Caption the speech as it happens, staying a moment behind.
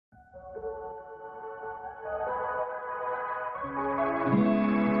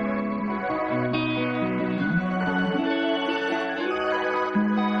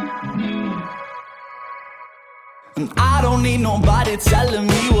don't need nobody telling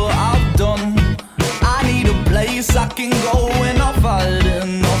me what I've done. I need a place I can go when I'm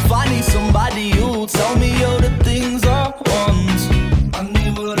fighting. If I need somebody who'll tell me all the things I want. I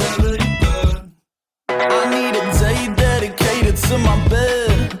need whatever you got. I need a day dedicated to my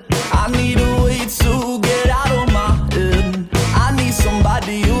bed. I need a way to get out of my head. I need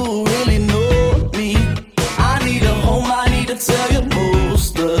somebody who really knows me. I need a home, I need to tell you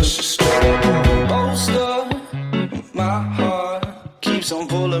most of. She's straight most of. My heart keeps on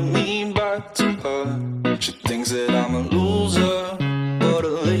pulling me back to her. She thinks that I'm a loser, but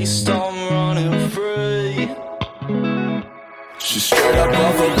at least I'm running free. She's straight up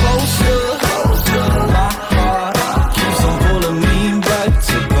off a poster. My heart keeps on pulling me back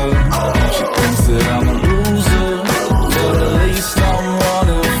to her. She thinks that I'm a loser, but at least I'm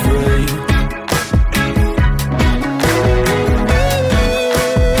running free.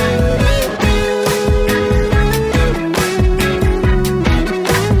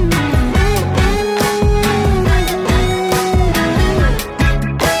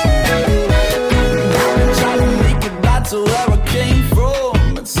 To where I came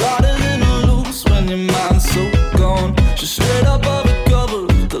from, it's harder than a loose when your mind's so gone. She's straight up of the cover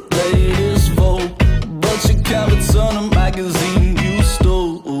of the latest Vogue, but she can't return a magazine you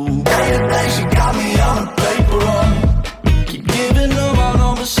stole. Day she got me on a paper run. Keep giving her my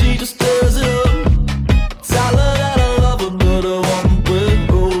number, she just tears it up. Tell her that I love her, but I won't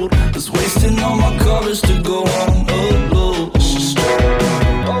withhold. It's wasting all my courage to go on alone. She's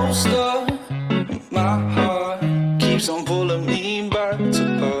straight poster, my heart keeps on pulling me back to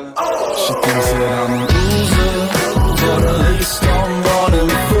her. She thinks that I'm a loser, but at least I'm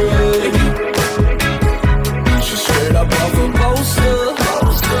running free. She's straight up off a poster.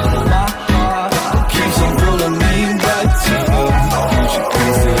 My heart keeps on pulling me back to her. She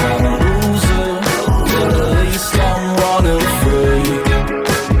thinks that I'm a loser, but at least I'm running free.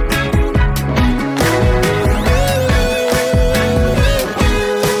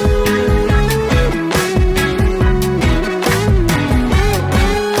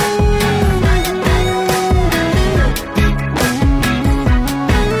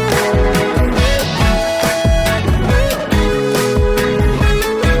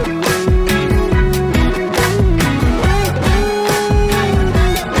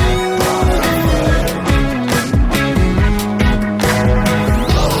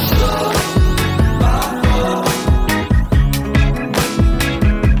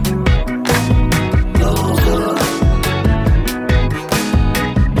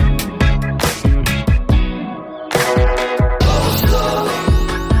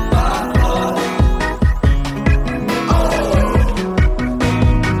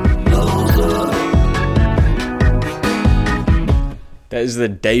 That is the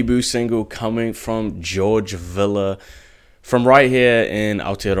debut single coming from George Villa from right here in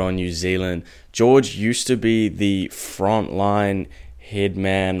Aotearoa, New Zealand. George used to be the frontline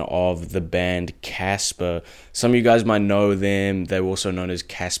headman of the band Casper. Some of you guys might know them. They're also known as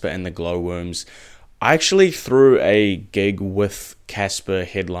Casper and the Glowworms. I actually threw a gig with Casper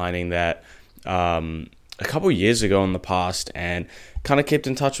headlining that a couple years ago in the past, and kind of kept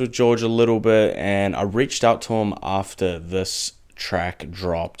in touch with George a little bit, and I reached out to him after this track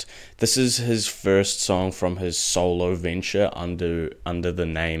dropped. This is his first song from his solo venture under the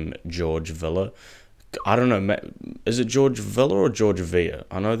name George Villa. I don't know, is it George Villa or George Villa?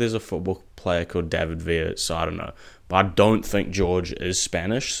 I know there's a football player called David Villa, so I don't know. But I don't think George is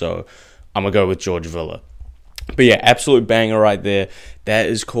Spanish, so I'm going to go with George Villa. But yeah, absolute banger right there. That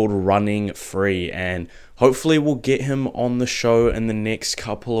is called Running Free, and hopefully we'll get him on the show in the next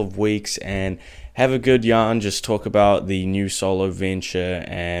couple of weeks and have a good yarn, just talk about the new solo venture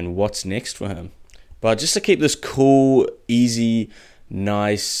and what's next for him. But just to keep this cool, easy,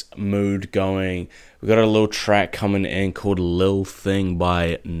 nice mood going, we got a little track coming in called Lil Thing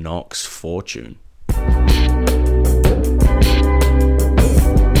by Nox Fortune.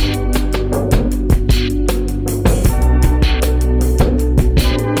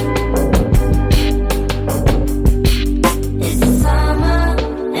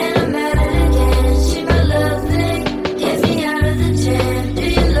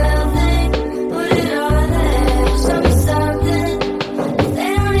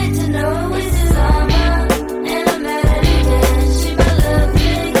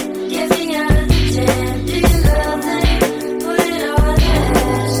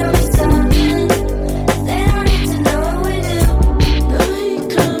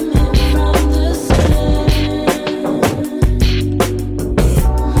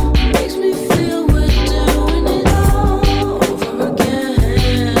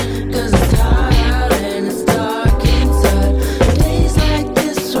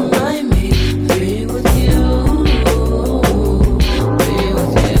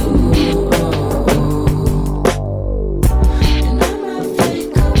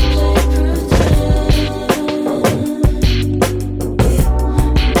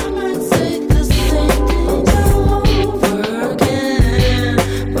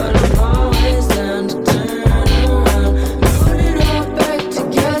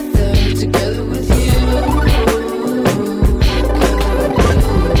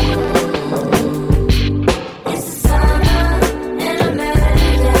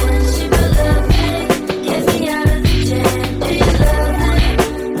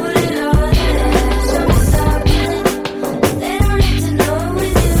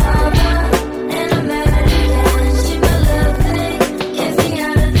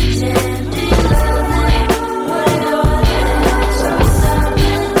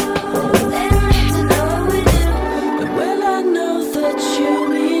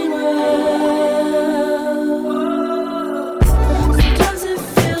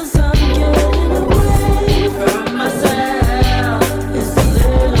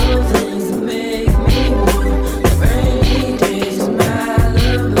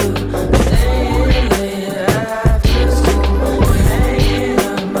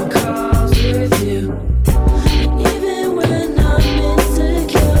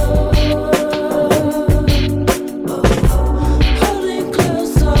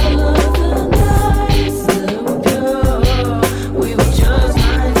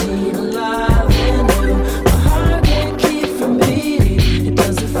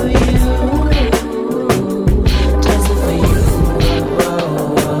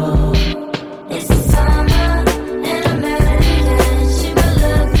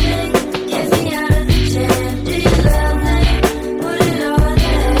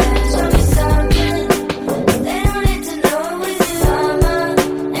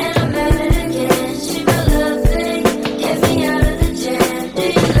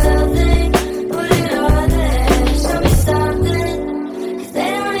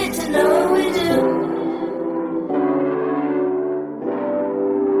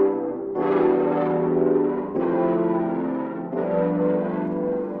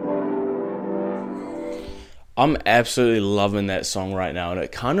 I'm absolutely loving that song right now, and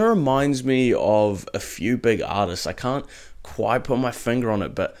it kind of reminds me of a few big artists. I can't quite put my finger on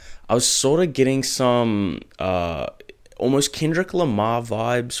it, but I was sort of getting some almost Kendrick Lamar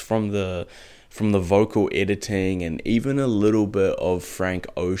vibes from the vocal editing, and even a little bit of Frank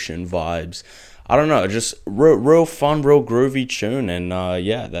Ocean vibes. I don't know, just real fun, real groovy tune, and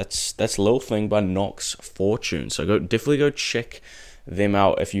yeah, that's Lil Thing by Nox Fortune. So definitely go check them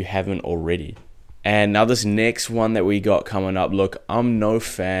out if you haven't already. And now this next one that we got coming up, look, I'm no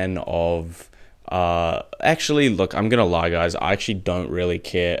fan of, actually, look, I'm gonna lie, guys, I actually don't really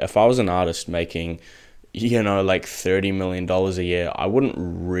care. If I was an artist making, you know, like $30 million a year, I wouldn't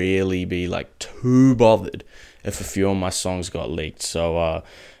really be, like, too bothered if a few of my songs got leaked. So,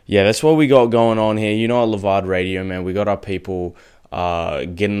 yeah, that's what we got going on here. You know, at Levad Radio, man, we got our people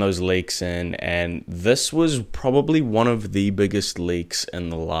getting those leaks in, and this was probably one of the biggest leaks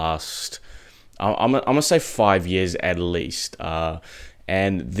in the last, I'm gonna say 5 years at least.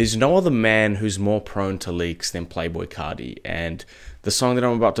 And there's no other man who's more prone to leaks than Playboi Carti. And the song that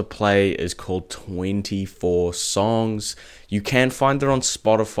I'm about to play is called 24 Songs. You can find it on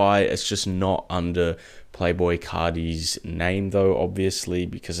Spotify. It's just not under Playboi Carti's name, though, obviously,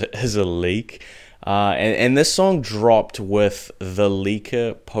 because it is a leak. And this song dropped with the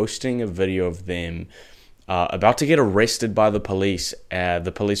leaker posting a video of them about to get arrested by the police.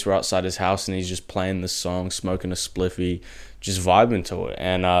 The police were outside his house, and he's just playing this song, smoking a spliffy, just vibing to it.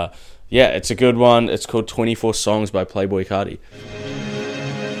 And yeah, it's a good one. It's called 24 Songs by Playboi Carti.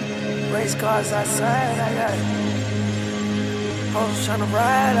 Race cars outside, I got hoes tryna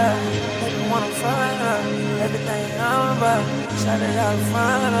ride up, baby wanna find her, everything I'm about, shout it out in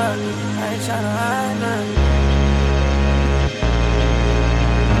front of her, I ain't tryna hide nothing.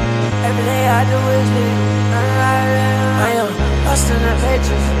 Every day I do is live, I am lost in the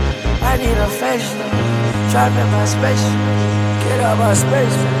matrix, I need a facelift, driving my spaceship, get out my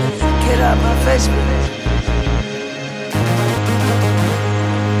space, get out my face,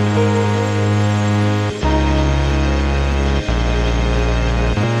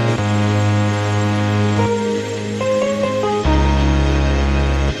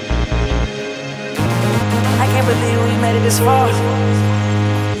 I can't believe we made it this far. I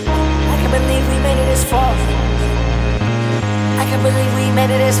can't believe we made it this far. I can't believe we made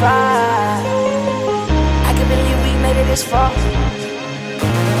it this far. I can't believe we made it this far.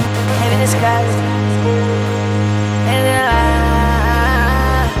 Heaven is sky. And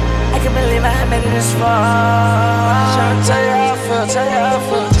I can't believe I made it this far. Trying to tell you how I feel, tell you how I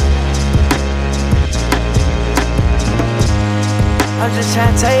feel. I'm just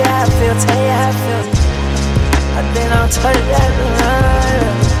trying to tell you how I feel, tell you how I feel. I think I'm turning down.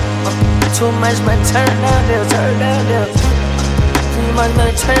 Too much, but turn down, deal, turn down, deal. Too much,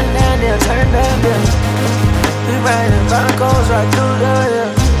 but turn down, deal, turn down, deal. We riding Broncos right through the hill.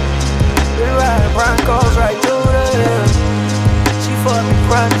 We riding Broncos right through the hill. She fucked me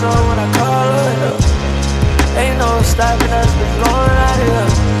pronto when I call her hill. Ain't no stopping us, we going out here.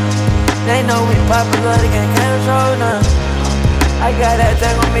 They know we popular, they can't control none. I got that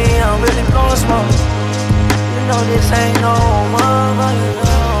thing on me, I'm really blowing smoke. You know this ain't no motherfucking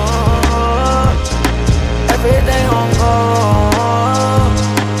love. Everything on go.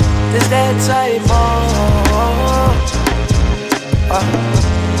 This that type of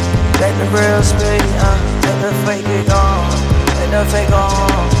let the real speak, let the fake get gone. Let the fake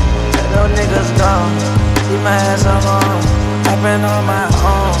on, let those niggas gone. Leave my ass alone. I've been on my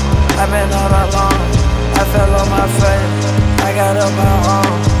own, I've been all alone. I fell on my face, I got up my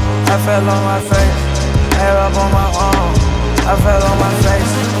own. I fell on my face, I got up on my own. I fell on my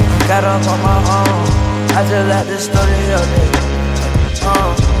face, got up on my own. I just left the studio,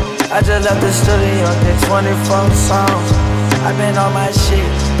 I just left the studio, did 24 songs. I've been on my shit,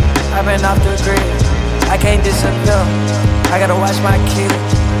 I've been off the grid. I can't disappear, I gotta watch my kids.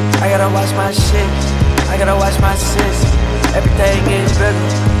 I gotta watch my shit, I gotta watch my sis. Everything gets bigger,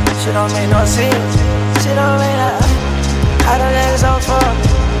 shit don't make no sense. Shit don't make no sense. I done niggas on fuck,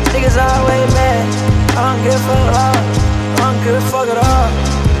 niggas always mad. I don't give a fuck at all, I don't give a fuck at all.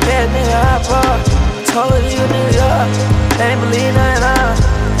 Yeah, nigga, I bought, told you niggas up. They ain't believe nothing else,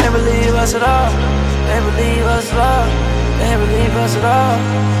 they ain't believe us at all. They ain't believe us at all, they ain't believe us at all.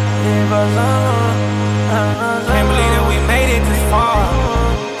 Believe us at all. Can't believe that we made it this far.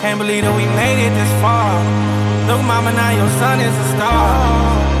 Can't believe that we made it this far. Look, mama, now your son is a star.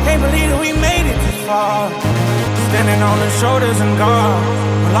 Can't believe that we made it this far. Standing on the shoulders and guard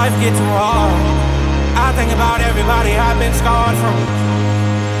when life get too hard. I think about everybody I've been scarred from.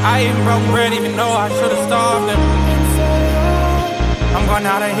 I even broke bread even though I should've starved them. I'm going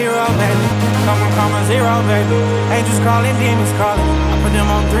out a hero, baby. Come 0, baby. Angels calling, demons calling. I put them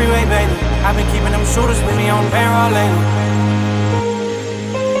on three-way, baby. I've been keeping them shooters with me on payroll lately.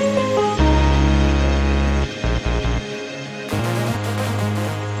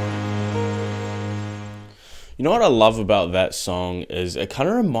 You know what I love about that song is it kind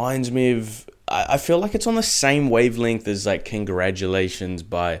of reminds me of, I feel like it's on the same wavelength as like Congratulations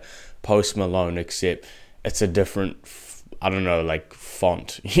by Post Malone, except it's a different, I don't know, like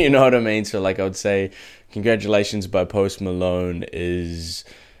font, you know what I mean? So like I would say Congratulations by Post Malone is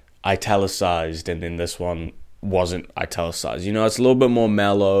italicized, and then this one wasn't italicized. You know, it's a little bit more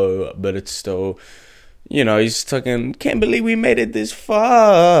mellow, but it's still, you know, he's talking, can't believe we made it this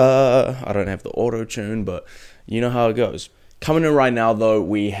far. I don't have the auto-tune, but you know how it goes. Coming in right now, though,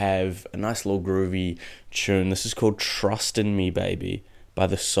 we have a nice little groovy tune. This is called Trust in Me, Baby by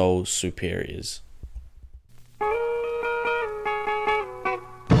the Soul Superiors.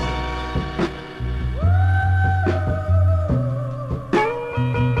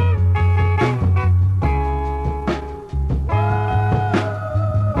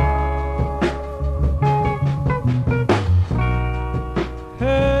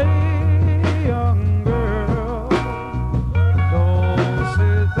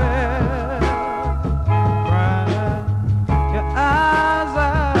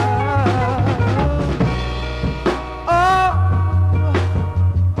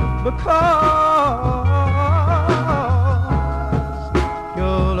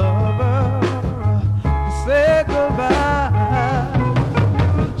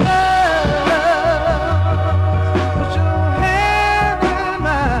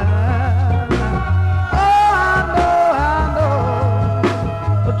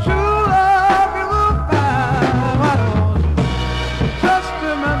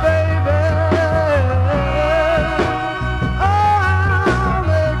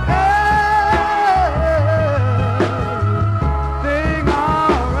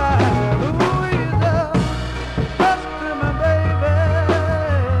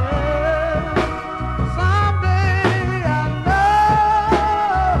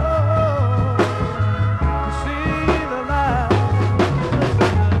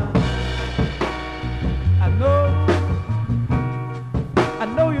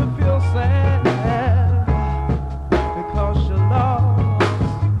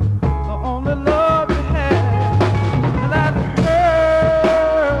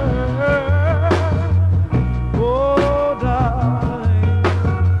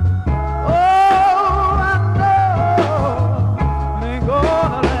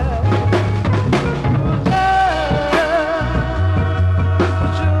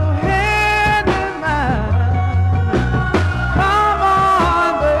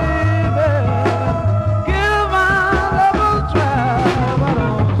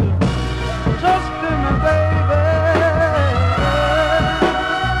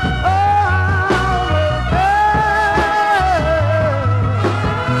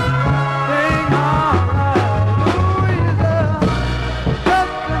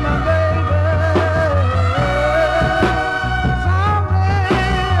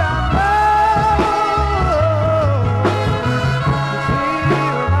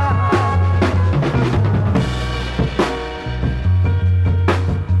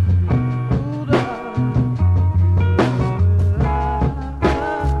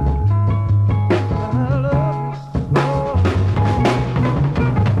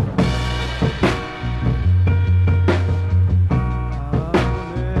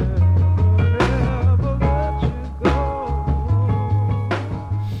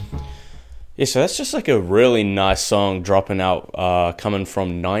 Yeah, so that's just like a really nice song dropping out, coming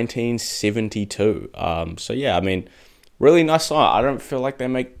from 1972. So yeah, I mean, really nice song. I don't feel like they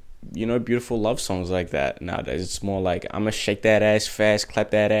make, you know, beautiful love songs like that nowadays. It's more like, I'm gonna shake that ass fast, clap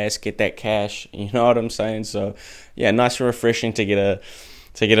that ass, get that cash. You know what I'm saying? So yeah, nice and refreshing to get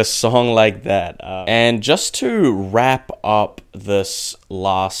a song like that. And just to wrap up this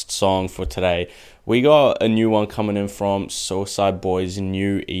last song for today, we got a new one coming in from Suicide Boys'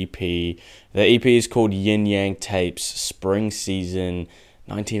 new EP. The EP is called Yin Yang Tapes, Spring Season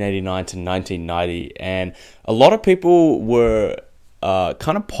 1989 to 1990. And a lot of people were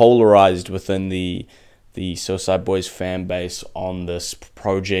kind of polarized within the Suicide Boys fan base on this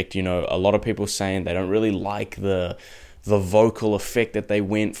project. You know, a lot of people saying they don't really like the vocal effect that they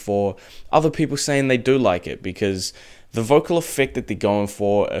went for. Other people saying they do like it, because the vocal effect that they're going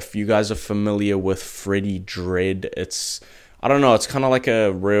for, if you guys are familiar with Freddie Dredd, it's kind of like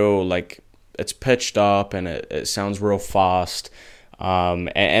a real, like, it's pitched up and it sounds real fast.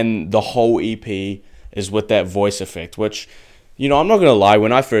 And the whole EP is with that voice effect, which, I'm not going to lie,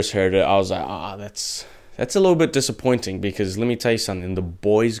 when I first heard it, I was like, that's a little bit disappointing, because let me tell you something, the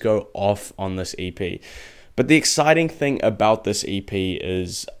boys go off on this EP. But the exciting thing about this EP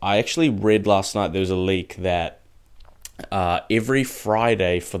is, I actually read last night, there was a leak that every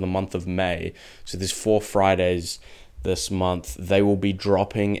Friday for the month of May, so there's 4 Fridays this month, they will be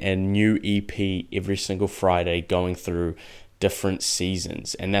dropping a new EP every single Friday, going through different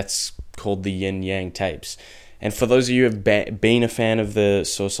seasons, and that's called the Yin Yang tapes. And for those of you who have been a fan of the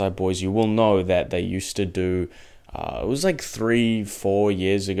Suicide Boys, you will know that they used to do, it was like 3-4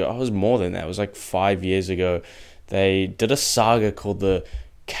 years ago, it was more than that, it was like 5 years ago, they did a saga called the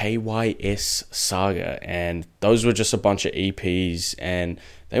KYS saga, and those were just a bunch of EPs, and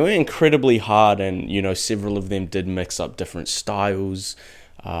they went incredibly hard, and several of them did mix up different styles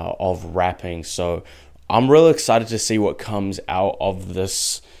of rapping. So I'm really excited to see what comes out of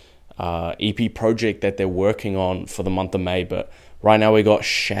this EP project that they're working on for the month of May. But right now we got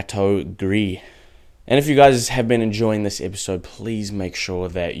Chateau Gris. And if you guys have been enjoying this episode, please make sure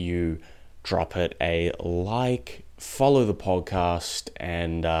that you drop it a like, follow the podcast,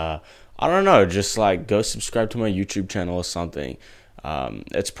 and I don't know, just like go subscribe to my YouTube channel or something.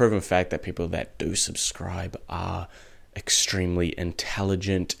 It's proven fact that people that do subscribe are extremely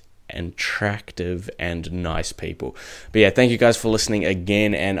intelligent, attractive, and nice people. But yeah, thank you guys for listening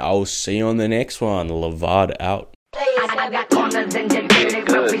again, and I'll see you on the next one. Levad out. I got corners in the dirty,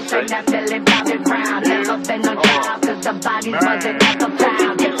 but we straight that Billy Bobby Brown. Never been on job, cause the body wasn't like a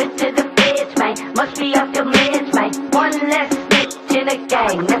pound. Tip it to the bitch, man, must be off your meds, man. One less bitch in the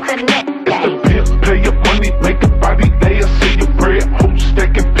gang, that's a net game. It's the pimp, pay your money, make a body, they'll see your bread. Hold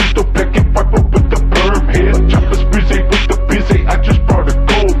stacking, pistol packing, wipe up with the perm head. Choppers busy with the busy, I just brought a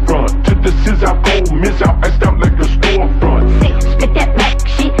gold front. To the scissor, I'll go miss out, iced out like a storefront. Spit that back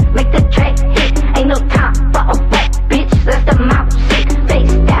shit, make the track hit. Ain't no time for a whack bitch, that's the mouth shit.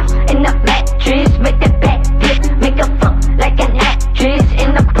 Face down in the mattress, make that back dip. Make a fuck like an actress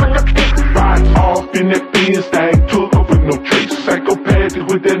in the porno pic. Ride off in that Benz thing, took up with no trace. Psychopathic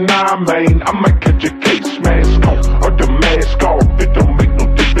with that 9 main, I might catch a case. Mask on or the mask off, it don't make no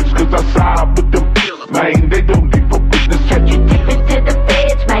difference, cause I side with them, man, they don't